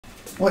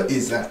What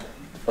is that?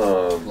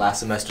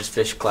 Last semester's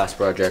fish class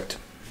project.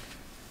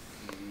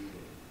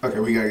 Okay,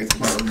 we gotta get to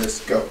my room.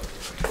 Let's go.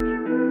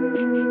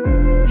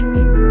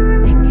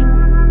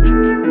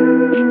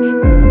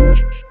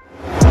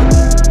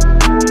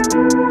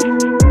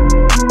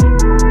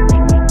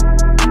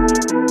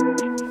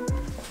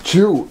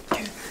 Chew.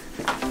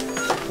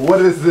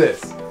 What is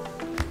this?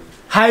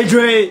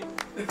 Hydrate!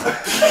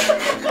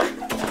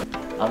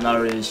 I'm not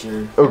really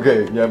sure.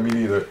 Okay, yeah, me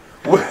neither.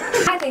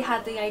 Why they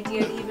had the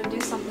idea to even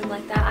do something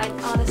like that? I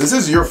honestly. This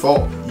is your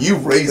fault. You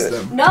raised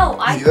them. No,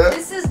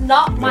 this is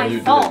not my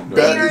fault. No,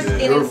 They are that is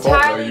an your fault.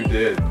 entirely No, you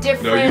did.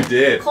 different No, you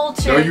did.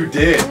 culture. No, you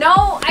did.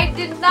 No, I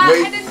did not.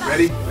 Wait, I did not.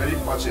 ready?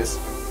 Watch this.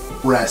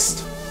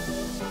 Rest.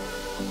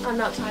 I'm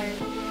not tired.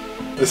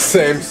 The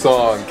same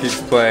song keeps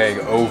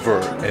playing over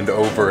and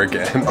over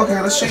again.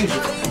 Okay, let's change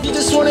it. You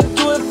just wanna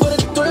do it for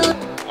the thrill.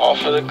 All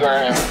for the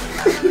gram.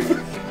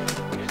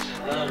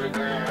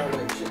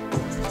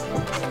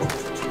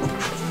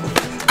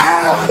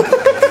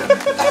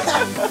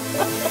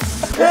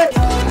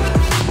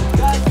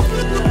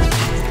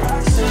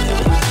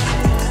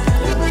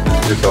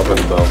 Yourself in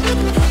the thumb.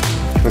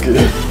 Okay.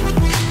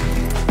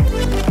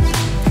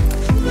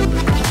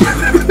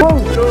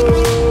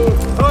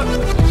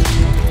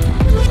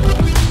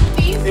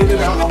 In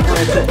and out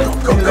operation.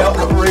 Go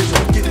operation.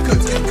 Get it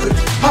good.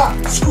 Ha!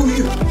 Screw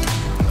you.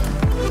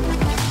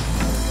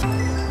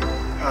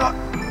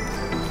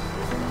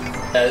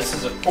 Yeah, this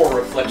is a poor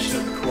reflection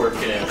of the Corps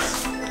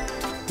Cadets.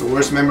 The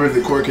worst member of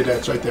the Corps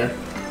Cadets right there.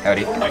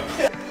 Howdy.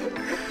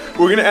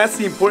 We're gonna ask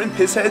the important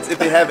pissheads if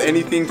they have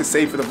anything to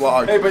say for the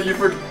vlog. Hey, but you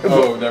forgot.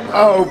 Oh, never mind.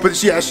 Oh,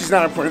 but yeah, she's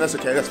not important. That's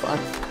okay. That's fine.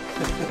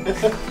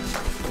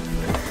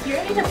 You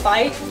ready to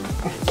fight?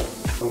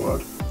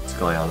 What's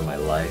going on in my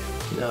life?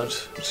 You know,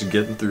 just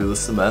getting through the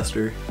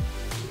semester.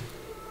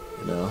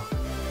 You know,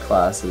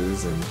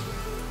 classes and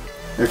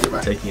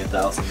Goodbye. taking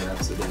 1,000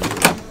 reps a day.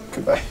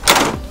 Goodbye.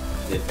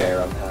 The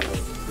affair I'm having.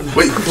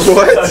 Wait,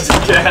 what?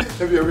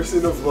 Have you ever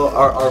seen the vlog,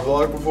 our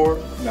vlog before?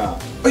 No.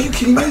 Are you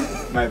kidding me?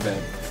 My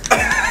bad.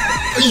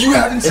 You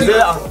haven't seen it?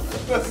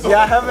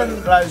 Yeah, I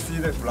haven't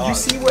seen the vlog. You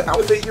see what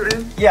outfit you're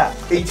in? Yeah.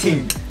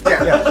 18.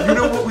 Yeah. You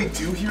know what we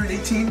do here at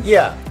 18?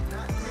 Yeah.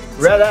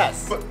 Red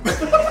ass.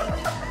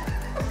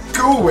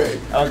 Go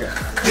away. Okay.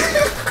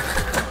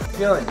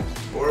 Feeling?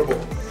 Horrible.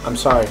 I'm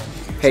sorry.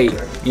 Hey,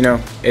 you know,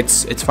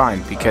 it's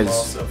fine because I'm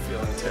also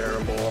feeling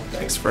terrible.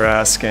 Thanks for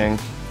asking.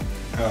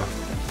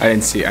 I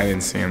didn't see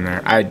him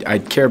there. I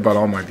care about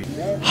all my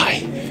people.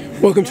 Hi,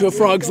 welcome to A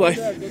Frog's Life.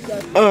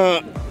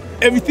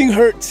 Everything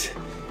hurts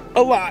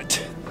a lot.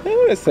 I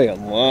want to say a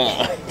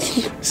lot.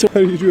 So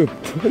how do you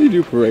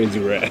do parades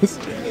of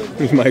rest?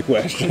 Here's my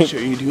question. I'm sure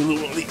you do a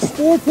little of these.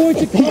 4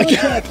 points of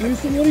contact.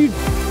 Houston, what are you?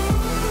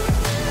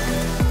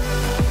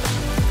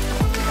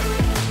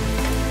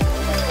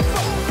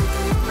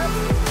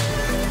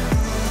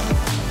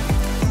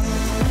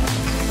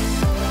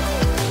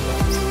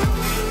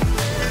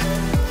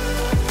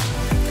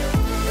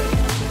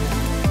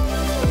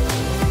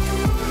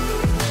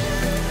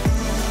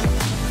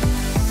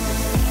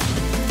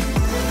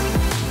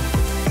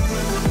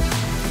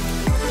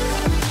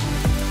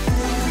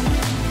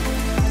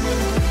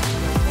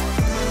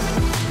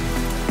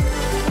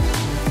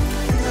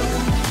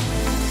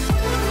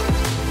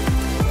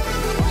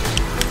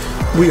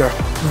 We are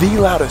the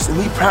loudest and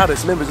the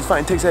proudest members of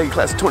Fighting Texas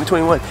class of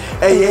 2021.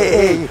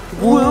 Hey,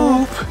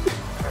 whoop!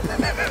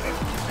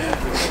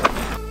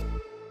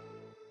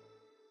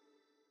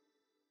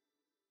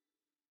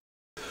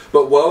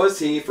 But woe is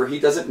he, for he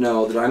doesn't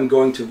know that I'm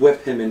going to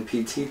whip him in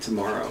PT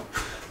tomorrow.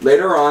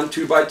 Later on,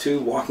 2 by 2,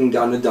 walking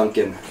down to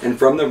Duncan, and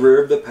from the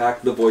rear of the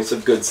pack, the voice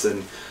of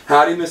Goodson.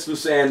 Howdy, Miss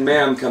Lusanne,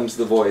 ma'am, comes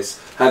the voice.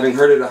 Having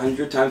heard it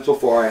 100 times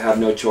before, I have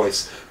no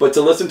choice but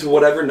to listen to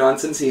whatever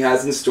nonsense he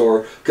has in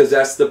store, cause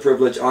that's the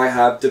privilege I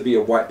have to be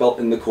a white belt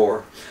in the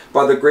Corps.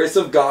 By the grace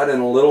of God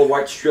and a little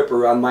white strip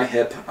around my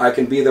hip, I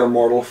can be their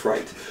mortal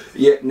fright.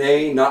 Yet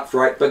nay, not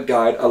fright, but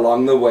guide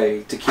along the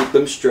way, to keep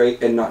them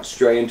straight and not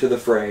stray into the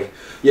fray.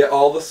 Yet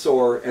all the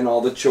sore and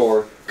all the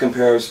chore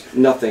compares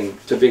nothing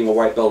to being a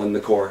white belt in the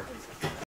Corps.